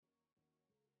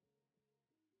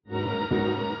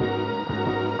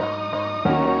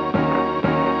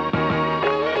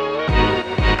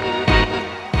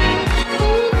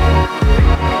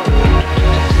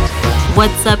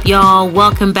What's up, y'all?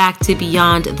 Welcome back to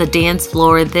Beyond the Dance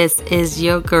Floor. This is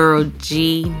your girl,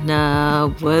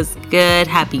 Gina. What's good?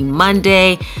 Happy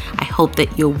Monday. I hope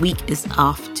that your week is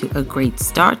off to a great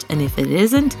start. And if it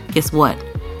isn't, guess what?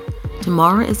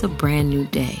 Tomorrow is a brand new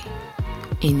day.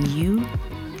 And you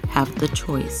have the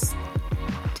choice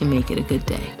to make it a good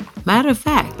day. Matter of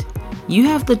fact, you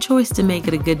have the choice to make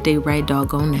it a good day right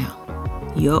doggone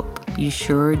now. Yup, you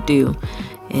sure do.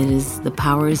 The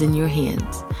power is in your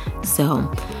hands.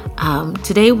 So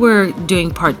today we're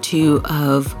doing part 2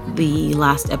 of the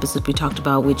last episode we talked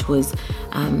about, which was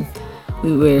it's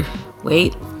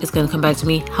going to come back to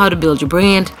me. How to build your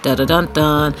brand.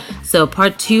 Dun. So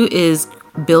part 2 is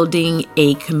building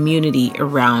a community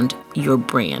around your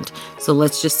brand. So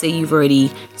let's just say you've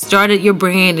already started your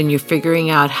brand and you're figuring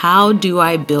out, how do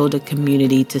I build a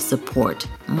community to support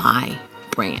my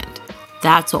brand?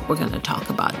 That's what we're going to talk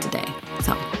about today.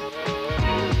 So,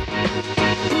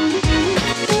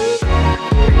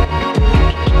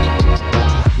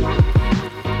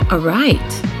 all right.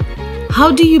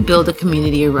 How do you build a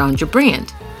community around your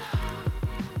brand?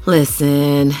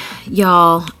 Listen,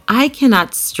 y'all, I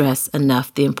cannot stress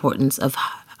enough the importance of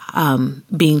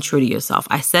being true to yourself.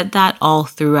 I said that all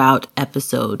throughout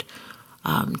episode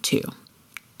 2.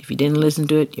 If you didn't listen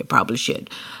to it, you probably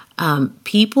should.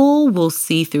 People will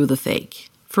see through the fake.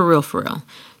 For real.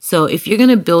 So if you're going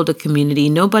to build a community,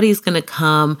 nobody's going to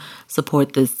come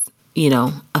support this,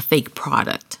 a fake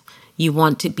product. You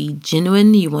want to be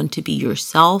genuine. You want to be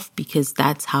yourself, because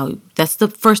that's the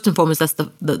first and foremost, that's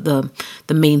the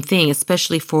main thing,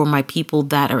 especially for my people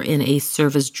that are in a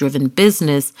service-driven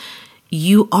business.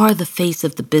 You are the face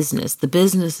of the business. The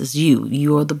business is you.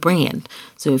 You are the brand.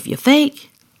 So if you're fake,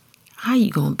 how are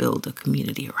you going to build a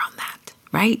community around that,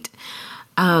 right?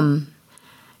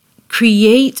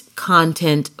 Create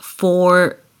content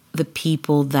for the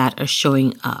people that are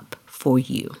showing up for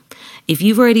you. If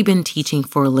you've already been teaching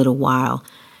for a little while,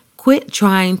 quit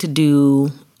trying to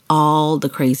do all the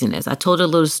craziness. I told a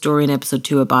little story in episode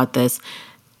 2 about this.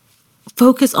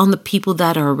 Focus on the people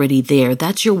that are already there.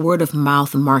 That's your word of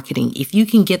mouth marketing. If you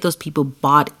can get those people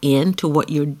bought into what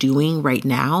you're doing right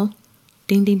now,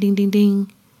 ding, ding, ding, ding,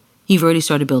 ding, you've already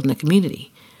started building a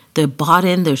community. They're bought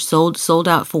in, they're sold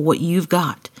out for what you've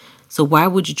got. So why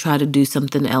would you try to do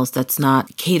something else that's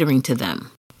not catering to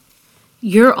them?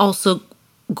 You're also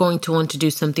going to want to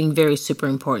do something very super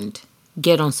important.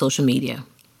 Get on social media.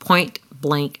 Point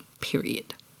blank,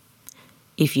 period.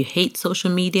 If you hate social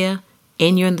media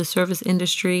and you're in the service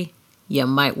industry, you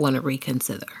might want to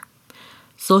reconsider.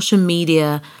 Social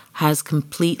media has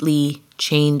completely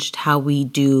changed how we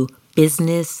do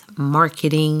business,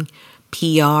 marketing,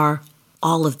 PR,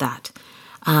 all of that.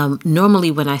 Normally,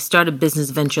 when I start a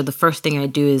business venture, the first thing I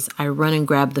do is I run and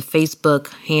grab the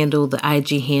Facebook handle, the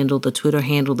IG handle, the Twitter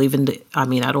handle,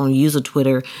 I don't use a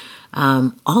Twitter,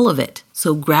 all of it.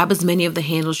 So grab as many of the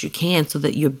handles you can so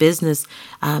that your business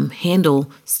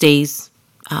handle stays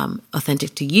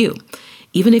authentic to you.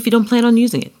 Even if you don't plan on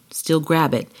using it, still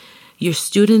grab it. Your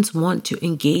students want to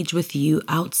engage with you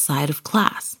outside of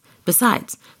class.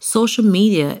 Besides, social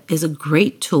media is a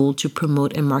great tool to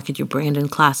promote and market your brand in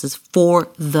classes for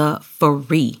the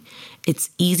free.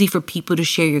 It's easy for people to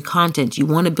share your content. You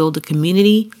want to build a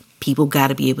community, people got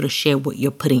to be able to share what you're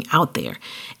putting out there.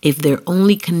 If they're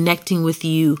only connecting with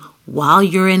you while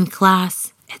you're in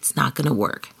class, it's not going to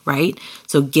work, right?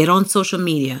 So get on social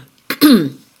media.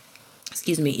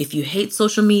 Excuse me. If you hate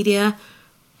social media,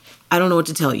 I don't know what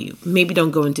to tell you. Maybe don't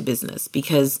go into business,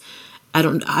 because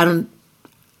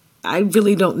I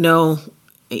really don't know.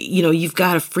 You've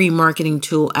got a free marketing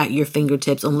tool at your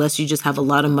fingertips, unless you just have a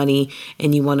lot of money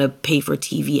and you want to pay for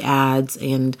TV ads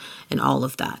and all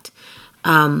of that. So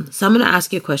I'm going to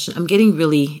ask you a question. I'm getting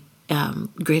really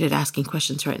great at asking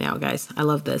questions right now, guys. I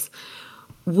love this.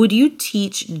 Would you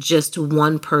teach just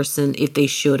one person if they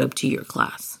showed up to your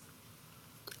class?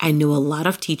 I know a lot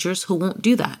of teachers who won't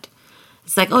do that.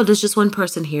 It's like, oh, there's just one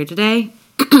person here today.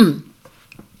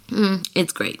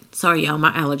 It's great. Sorry, y'all.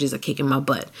 My allergies are kicking my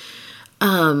butt.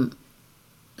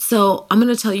 So I'm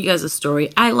going to tell you guys a story.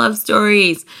 I love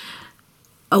stories.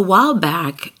 A while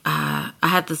back, I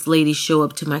had this lady show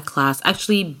up to my class.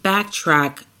 Actually,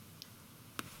 backtrack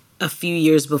a few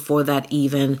years before that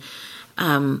even.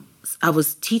 I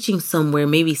was teaching somewhere,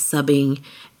 maybe subbing,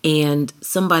 and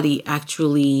somebody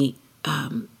actually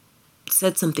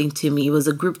said something to me. It was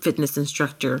a group fitness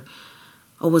instructor.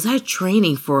 Or was I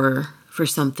training for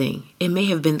something? It may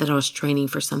have been that I was training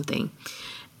for something.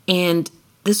 And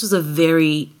this was a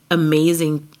very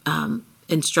amazing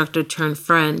instructor turned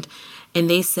friend. And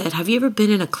they said, have you ever been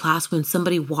in a class when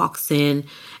somebody walks in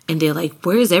and they're like,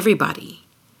 where's everybody?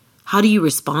 How do you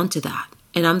respond to that?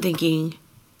 And I'm thinking,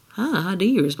 how do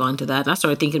you respond to that? And I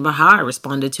started thinking about how I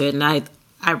responded to it. And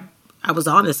I was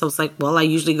honest. I was like, well, I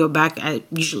usually go back. I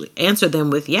usually answer them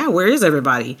with, yeah, where is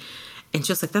everybody? And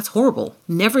she was like, that's horrible.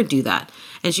 Never do that.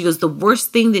 And she goes, the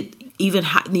worst thing that even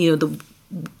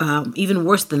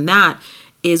worse than that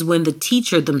is when the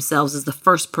teacher themselves is the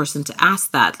first person to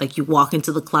ask that. Like you walk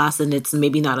into the class and it's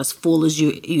maybe not as full as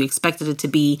you expected it to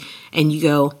be. And you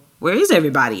go, where is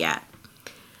everybody at?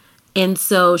 And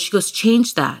so she goes,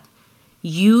 change that.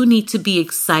 You need to be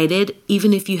excited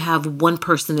even if you have one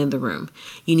person in the room.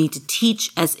 You need to teach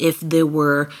as if there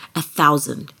were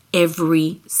 1,000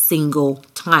 every single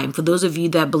time. For those of you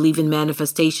that believe in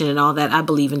manifestation and all that, I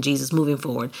believe in Jesus moving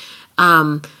forward.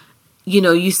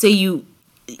 You say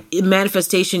in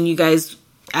manifestation, you guys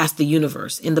ask the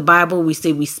universe. In the Bible, we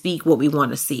say we speak what we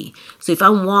want to see. So if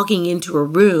I'm walking into a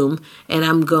room and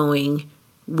I'm going,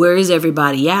 where is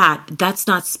everybody at? That's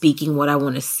not speaking what I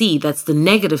want to see. That's the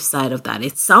negative side of that.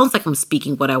 It sounds like I'm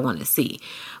speaking what I want to see,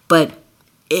 but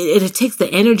it takes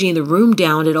the energy in the room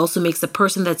down. It also makes the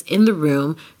person that's in the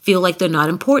room feel like they're not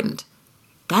important.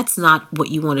 That's not what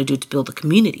you want to do to build a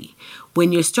community.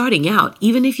 When you're starting out,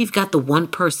 even if you've got the one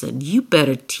person, you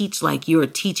better teach like you're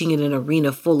teaching in an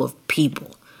arena full of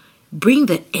people. Bring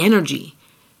the energy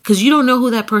because you don't know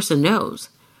who that person knows.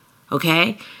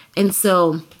 Okay? And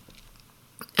so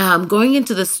going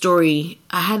into the story,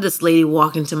 I had this lady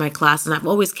walk into my class, and I've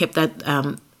always kept that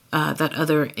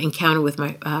other encounter with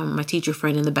my teacher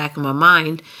friend in the back of my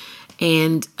mind.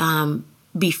 And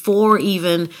before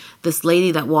even this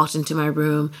lady that walked into my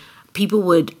room, people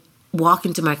would walk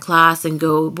into my class and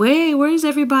go, "Wait, where's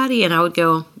everybody?" And I would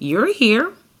go, "You're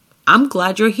here. I'm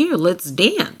glad you're here. Let's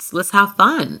dance. Let's have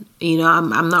fun."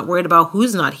 I'm not worried about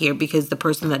who's not here because the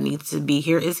person that needs to be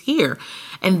here is here.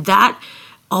 And that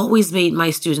always made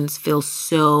my students feel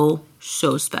so,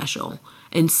 so special.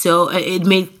 And so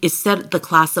it set the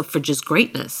class up for just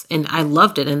greatness. And I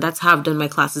loved it. And that's how I've done my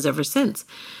classes ever since.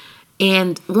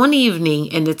 And one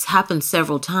evening, and it's happened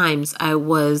several times, I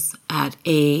was at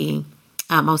I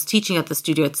was teaching at the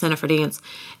studio at Center for Dance,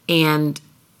 and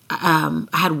I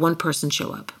had one person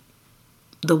show up,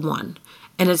 the one.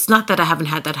 And it's not that I haven't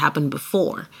had that happen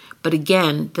before, but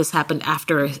again, this happened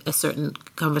after a certain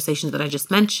conversation that I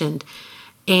just mentioned.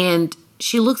 And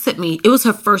she looks at me. It was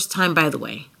her first time, by the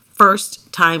way,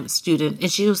 first time student.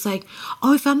 And she was like,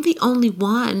 "Oh, if I'm the only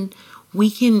one,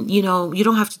 we can, you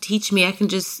don't have to teach me. I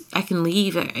can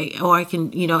leave, or I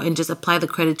can, and just apply the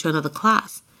credit to another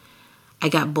class." I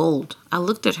got bold. I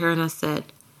looked at her and I said,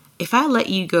 "If I let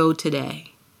you go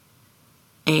today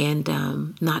and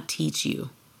not teach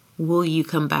you, will you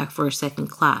come back for a second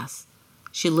class?"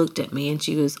 She looked at me and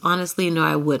she goes, "Honestly, no,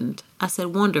 I wouldn't." I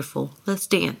said, "Wonderful. Let's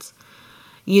dance."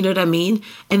 You know what I mean?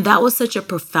 And that was such a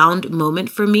profound moment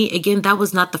for me. Again, that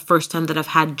was not the first time that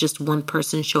I've had just one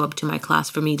person show up to my class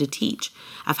for me to teach.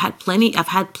 I've had plenty of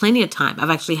time.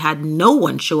 I've actually had no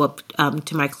one show up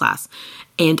to my class.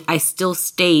 And I still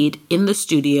stayed in the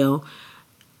studio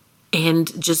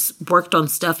and just worked on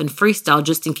stuff and freestyle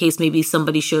just in case maybe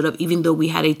somebody showed up, even though we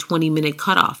had a 20-minute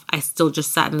cutoff. I still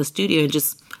just sat in the studio and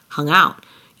just hung out.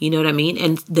 You know what I mean?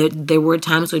 And there were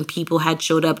times when people had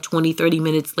showed up 20, 30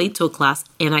 minutes late to a class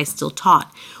and I still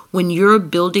taught. When you're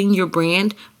building your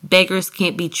brand, beggars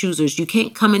can't be choosers. You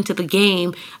can't come into the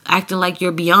game acting like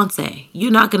you're Beyonce.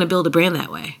 You're not going to build a brand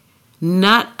that way.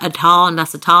 Not at all,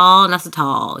 not at all, not at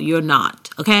all. You're not,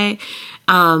 okay?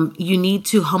 You need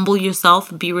to humble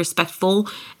yourself, be respectful,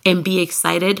 and be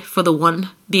excited for the one,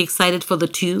 be excited for the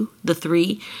two, the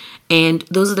three. And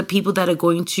those are the people that are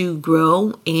going to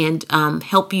grow and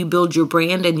help you build your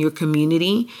brand and your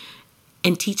community,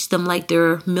 and teach them like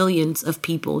they're millions of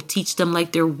people. Teach them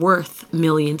like they're worth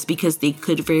millions, because they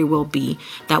could very well be.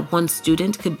 That one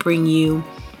student could bring you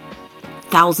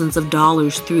thousands of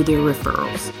dollars through their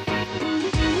referrals.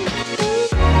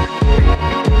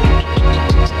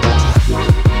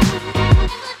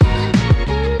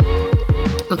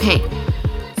 Okay,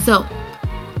 so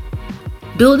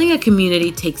building a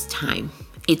community takes time.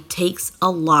 It takes a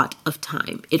lot of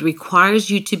time. It requires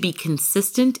you to be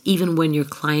consistent even when your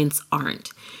clients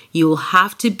aren't. You will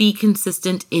have to be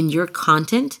consistent in your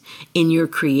content, in your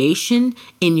creation,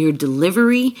 in your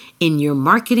delivery, in your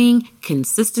marketing.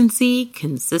 Consistency,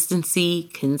 consistency,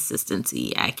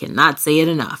 consistency. I cannot say it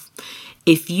enough.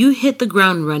 If you hit the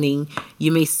ground running,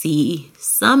 you may see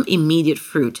some immediate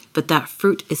fruit, but that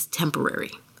fruit is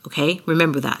temporary. Okay,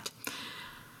 remember that.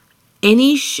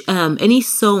 Any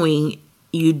sowing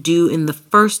you do in the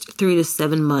first 3 to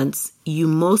 7 months, you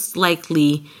most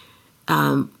likely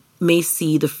may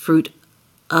see the fruit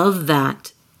of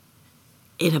that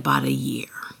in about a year.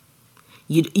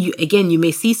 You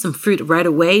may see some fruit right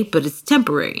away, but it's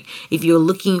temporary. If you're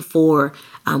looking for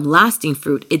lasting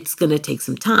fruit, it's going to take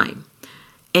some time.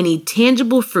 Any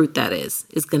tangible fruit, that is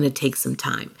going to take some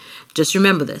time. Just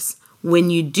remember this. When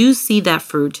you do see that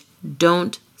fruit,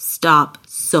 don't stop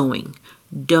sowing.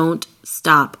 Don't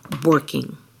stop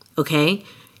working. Okay?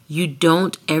 You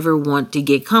don't ever want to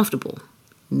get comfortable.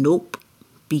 Nope.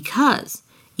 Because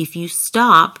if you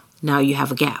stop, now you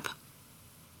have a gap.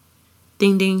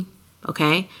 Ding, ding.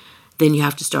 Okay? Then you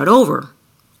have to start over.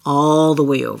 All the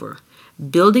way over.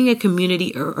 Building a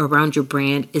community around your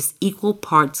brand is equal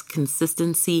parts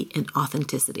consistency and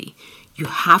authenticity. You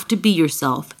have to be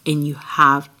yourself and you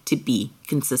have to be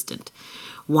consistent.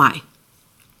 Why?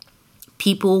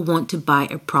 People want to buy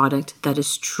a product that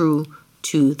is true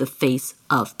to the face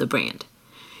of the brand.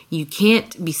 You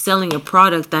can't be selling a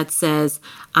product that says,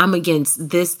 I'm against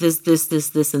this,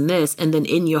 and this, and then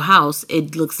in your house,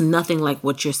 it looks nothing like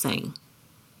what you're saying.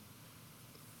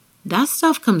 That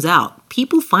stuff comes out.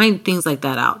 People find things like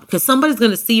that out because somebody's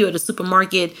going to see you at a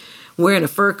supermarket wearing a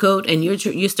fur coat and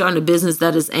you're starting a business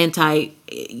that is anti,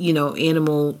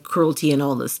 animal cruelty and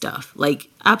all this stuff. Like,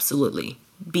 absolutely.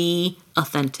 Be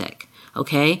authentic.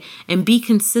 Okay? And be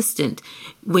consistent.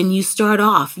 When you start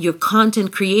off, your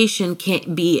content creation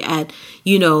can't be at,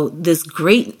 this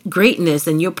greatness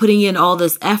and you're putting in all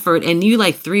this effort and you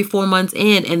 3-4 months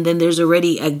in and then there's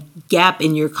already a gap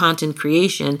in your content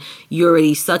creation. You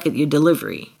already suck at your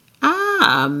delivery.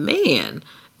 Man.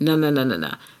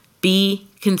 No. Be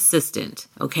consistent.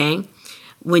 Okay?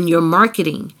 When you're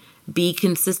marketing, be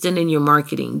consistent in your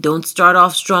marketing. Don't start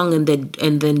off strong and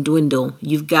then dwindle.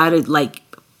 You've got to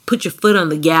put your foot on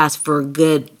the gas for a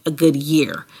good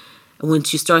year. And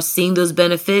once you start seeing those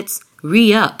benefits,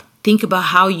 re-up. Think about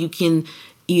how you can,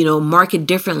 market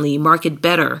differently, market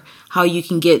better, how you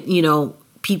can get,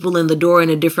 people in the door in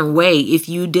a different way. If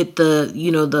you did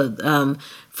the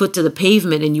foot to the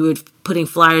pavement and you were putting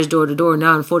flyers door to door,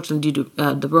 now unfortunately due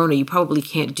to the Rona, you probably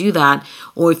can't do that.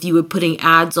 Or if you were putting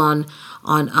ads on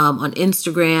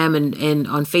Instagram and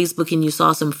on Facebook and you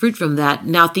saw some fruit from that,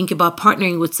 now think about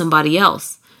partnering with somebody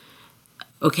else.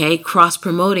 Okay,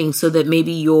 cross-promoting so that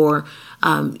maybe your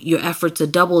efforts are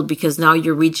doubled because now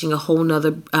you're reaching a whole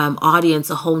nother audience,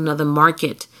 a whole nother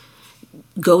market.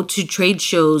 Go to trade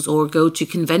shows or go to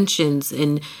conventions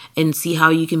and see how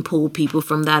you can pull people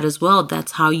from that as well.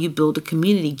 That's how you build a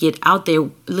community. Get out there.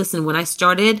 Listen, when I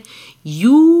started,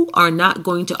 you are not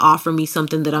going to offer me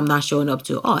something that I'm not showing up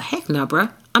to. Oh, heck no,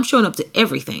 bruh. I'm showing up to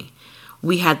everything.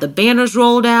 We had the banners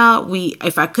rolled out.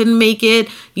 If I couldn't make it,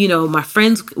 my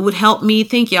friends would help me.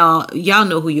 Think y'all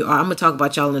know who you are. I'm going to talk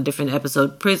about y'all in a different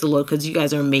episode. Praise the Lord, because you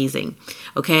guys are amazing.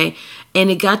 Okay.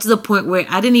 And it got to the point where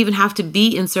I didn't even have to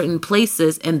be in certain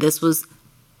places. And this was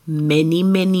many,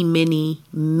 many, many,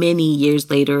 many years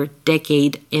later,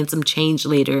 decade and some change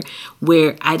later,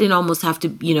 where I didn't almost have to,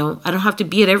 I don't have to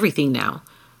be at everything now.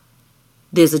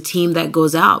 There's a team that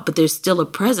goes out, but there's still a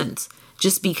presence.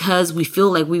 Just because we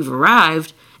feel like we've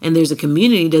arrived and there's a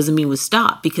community doesn't mean we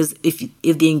stop. Because if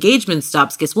the engagement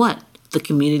stops, guess what? The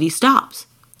community stops.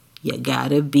 You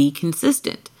gotta be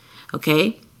consistent.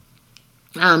 Okay?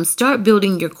 Start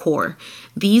building your core.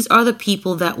 These are the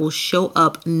people that will show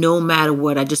up no matter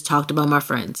what. I just talked about my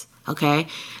friends. Okay?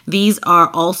 These are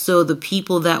also the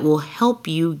people that will help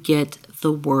you get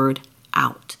the word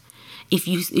out. If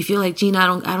you're like, Gina, I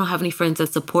don't have any friends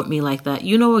that support me like that.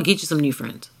 You know what? Get you some new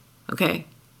friends. Okay?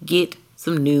 Get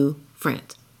some new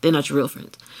friends. They're not your real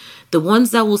friends. The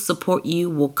ones that will support you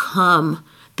will come.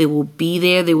 They will be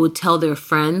there. They will tell their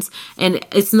friends. And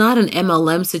it's not an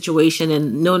MLM situation,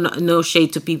 and no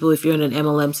shade to people if you're in an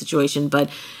MLM situation, but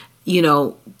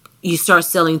you start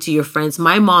selling to your friends.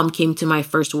 My mom came to my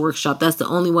first workshop. That's the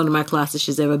only one of my classes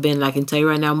she's ever been. And I can tell you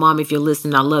right now, Mom, if you're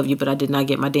listening, I love you, but I did not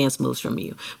get my dance moves from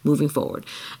you moving forward.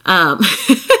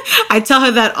 I tell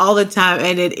her that all the time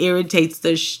and it irritates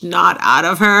the snot out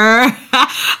of her.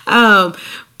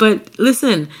 But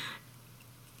listen,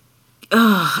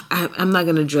 I'm not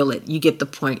going to drill it. You get the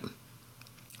point.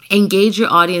 Engage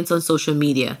your audience on social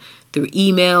media through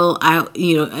email.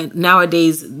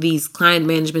 Nowadays, these client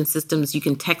management systems, you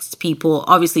can text people.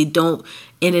 Obviously, don't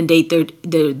inundate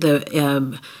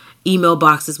the email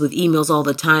boxes with emails all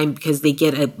the time because they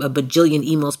get a bajillion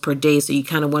emails per day. So you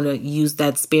kind of want to use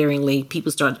that sparingly.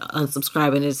 People start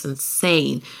unsubscribing. It's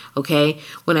insane. Okay.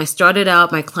 When I started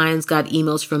out, my clients got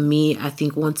emails from me, I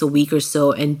think once a week or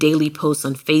so, and daily posts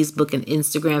on Facebook and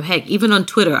Instagram. Heck, even on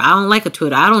Twitter. I don't like a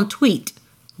Twitter. I don't tweet.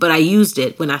 But I used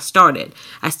it when I started.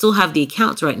 I still have the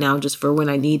accounts right now just for when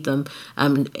I need them.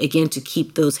 Again, to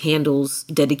keep those handles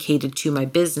dedicated to my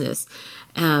business.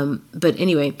 But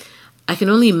anyway, I can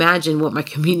only imagine what my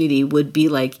community would be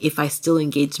like if I still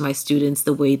engaged my students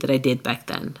the way that I did back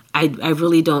then. I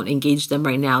really don't engage them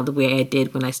right now the way I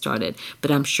did when I started.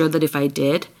 But I'm sure that if I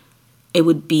did, it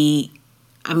would be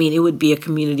a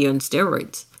community on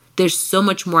steroids. There's so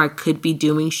much more I could be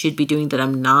doing, should be doing, that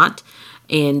I'm not.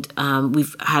 And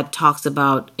we've had talks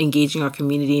about engaging our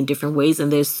community in different ways.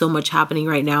 And there's so much happening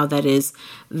right now that is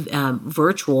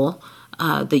virtual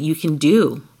that you can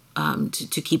do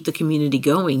to keep the community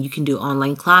going. You can do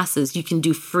online classes. You can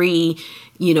do free,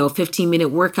 15-minute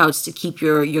workouts to keep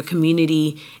your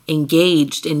community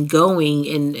engaged and going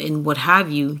and what have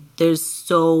you. There's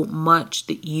so much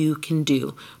that you can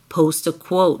do. Post a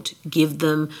quote. Give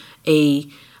them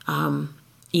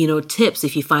tips.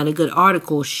 If you find a good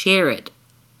article, share it.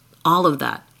 All of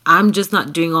that. I'm just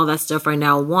not doing all that stuff right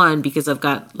now. One, because I've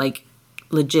got like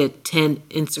legit 10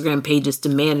 Instagram pages to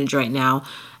manage right now,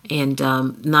 and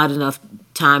not enough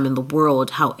time in the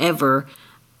world. However,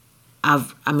 I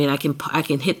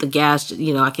can hit the gas.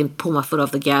 I can pull my foot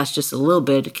off the gas just a little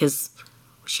bit because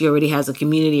she already has a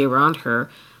community around her.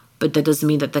 But that doesn't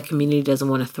mean that the community doesn't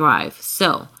want to thrive.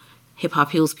 So, Hip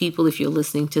Hop Heals people, if you're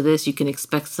listening to this, you can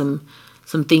expect some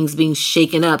things being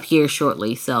shaken up here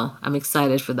shortly. So I'm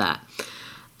excited for that.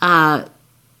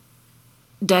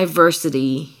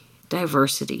 Diversity.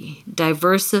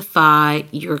 Diversify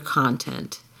your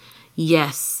content.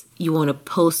 Yes, you want to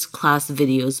post class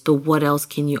videos, but what else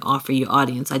can you offer your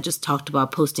audience? I just talked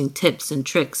about posting tips and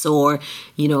tricks or,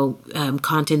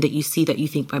 content that you see that you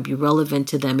think might be relevant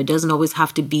to them. It doesn't always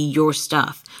have to be your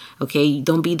stuff. Okay,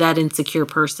 don't be that insecure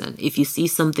person. If you see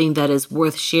something that is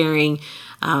worth sharing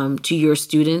to your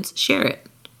students, share it.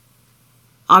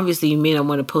 Obviously, you may not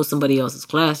want to post somebody else's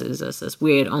classes. That's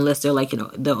weird, unless they're like,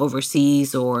 they're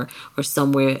overseas or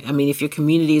somewhere. I mean, if your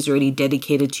community is already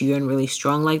dedicated to you and really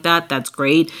strong like that, that's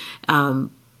great.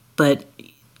 But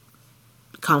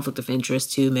conflict of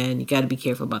interest too, man. You got to be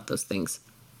careful about those things.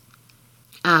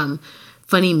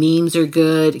 Funny memes are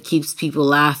good. It keeps people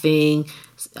laughing.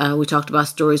 We talked about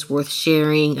stories worth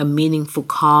sharing, a meaningful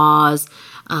cause.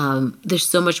 There's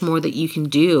so much more that you can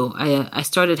do. I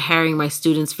started hiring my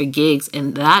students for gigs,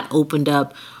 and that opened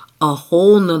up a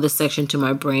whole nother section to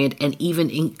my brand and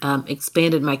even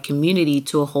expanded my community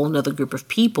to a whole nother group of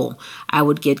people. I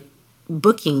would get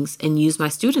bookings and use my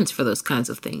students for those kinds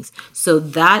of things. So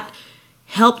that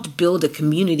helped build a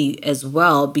community as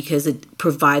well because it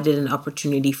provided an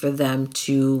opportunity for them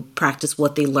to practice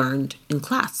what they learned in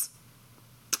class.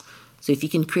 So if you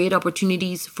can create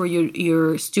opportunities for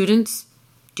your students,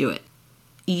 do it.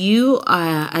 You,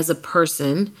 as a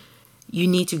person, you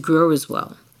need to grow as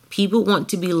well. People want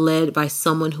to be led by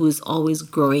someone who is always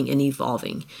growing and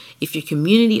evolving. If your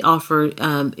community offers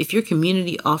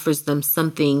them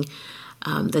something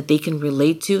that they can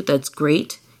relate to, that's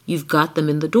great. You've got them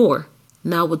in the door.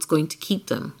 Now what's going to keep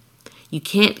them? You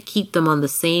can't keep them on the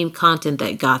same content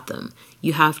that got them.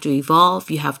 You have to evolve.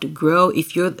 You have to grow.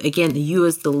 If you're, again, you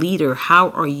as the leader, how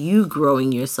are you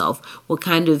growing yourself? What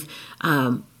kind of,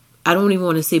 I don't even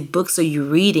want to say books are you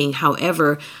reading.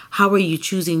 However, how are you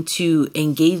choosing to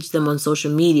engage them on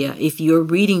social media? If you're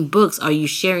reading books, are you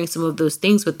sharing some of those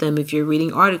things with them? If you're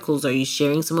reading articles, are you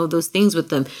sharing some of those things with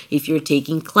them? If you're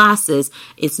taking classes,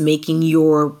 it's making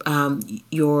your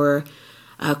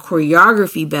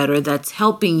choreography better. That's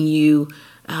helping you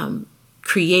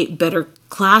create better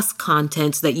class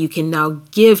content that you can now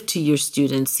give to your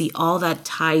students. See, all that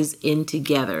ties in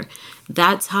together.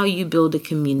 That's how you build a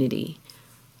community.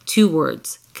 2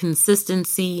 words: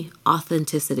 consistency,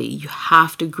 authenticity. You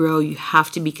have to grow. You have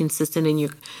to be consistent in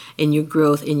your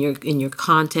growth, in your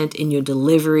content, in your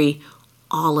delivery,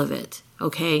 all of it.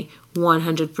 Okay,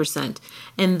 100%.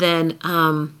 And then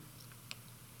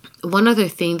one other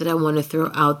thing that I want to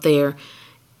throw out there: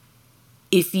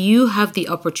 if you have the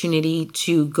opportunity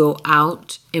to go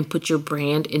out and put your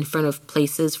brand in front of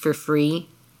places for free,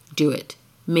 do it.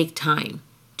 Make time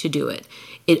to do it.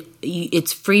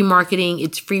 It's free marketing.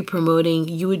 It's free promoting.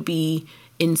 You would be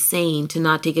insane to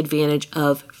not take advantage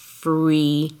of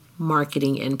free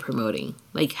marketing and promoting.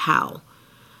 Like how?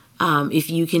 If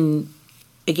you can,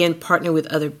 again, partner with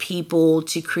other people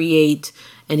to create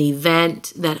an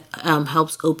event that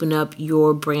helps open up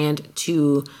your brand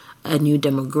to a new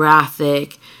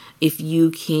demographic. If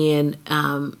you can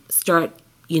start,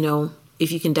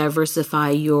 if you can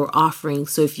diversify your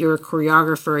offerings. So if you're a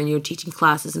choreographer and you're teaching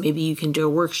classes, maybe you can do a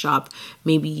workshop.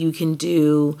 Maybe you can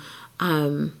do,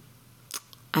 I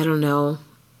don't know.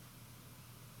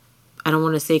 I don't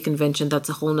want to say convention. That's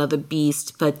a whole nother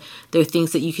beast. But there are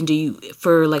things that you can do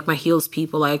for like my heels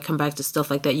people. I come back to stuff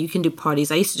like that. You can do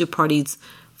parties. I used to do parties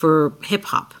for hip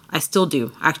hop. I still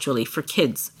do, actually, for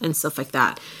kids and stuff like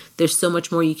that. There's so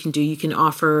much more you can do. You can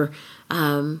offer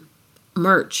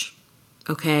merch,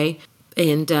 okay?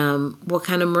 And what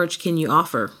kind of merch can you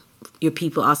offer your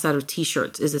people outside of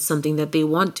t-shirts? Is it something that they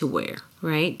want to wear,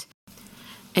 right?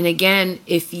 And again,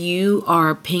 if you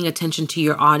are paying attention to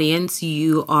your audience,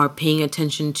 you are paying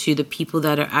attention to the people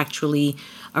that are actually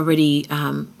already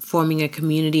forming a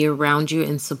community around you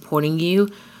and supporting you.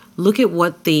 Look at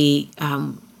what they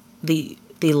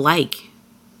like.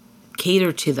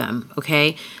 Cater to them,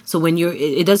 okay? So when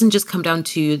it doesn't just come down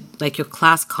to like your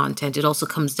class content. It also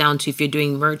comes down to, if you're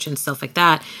doing merch and stuff like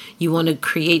that, you want to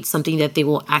create something that they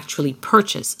will actually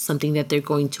purchase, something that they're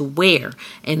going to wear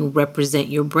and represent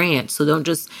your brand. So don't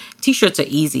just, t-shirts are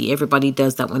easy. Everybody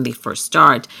does that when they first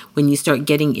start. When you start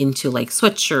getting into like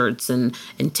sweatshirts and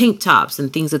tank tops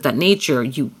and things of that nature,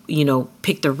 you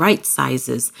pick the right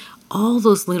sizes. All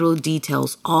those little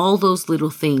details, all those little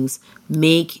things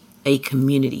make a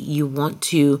community. You want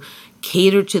to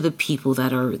cater to the people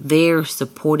that are there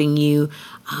supporting you,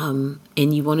 and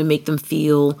you want to make them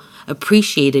feel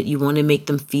appreciated. You want to make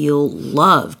them feel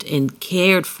loved and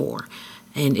cared for.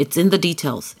 And it's in the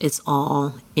details. It's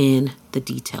all in the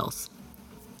details.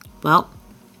 Well,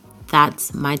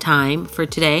 that's my time for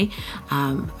today.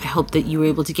 I hope that you were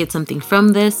able to get something from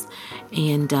this,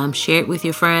 and share it with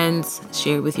your friends,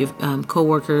 share it with your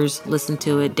coworkers, listen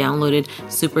to it, download it.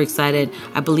 Super excited.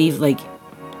 I believe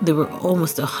there were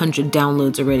almost 100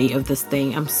 downloads already of this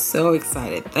thing. I'm so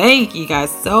excited. Thank you guys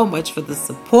so much for the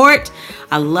support.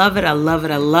 I love it. I love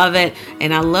it. I love it.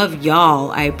 And I love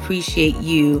y'all. I appreciate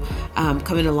you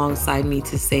coming alongside me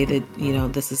to say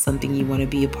that, this is something you want to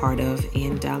be a part of.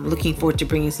 And I'm looking forward to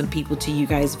bringing some people to you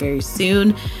guys very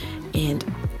soon. And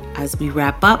as we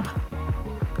wrap up,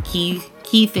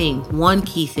 one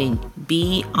key thing,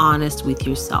 be honest with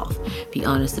yourself. Be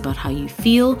honest about how you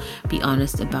feel. Be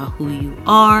honest about who you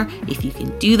are. If you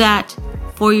can do that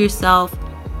for yourself,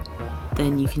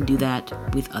 then you can do that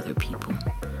with other people.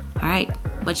 All right.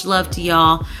 Much love to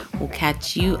y'all. We'll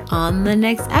catch you on the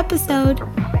next episode.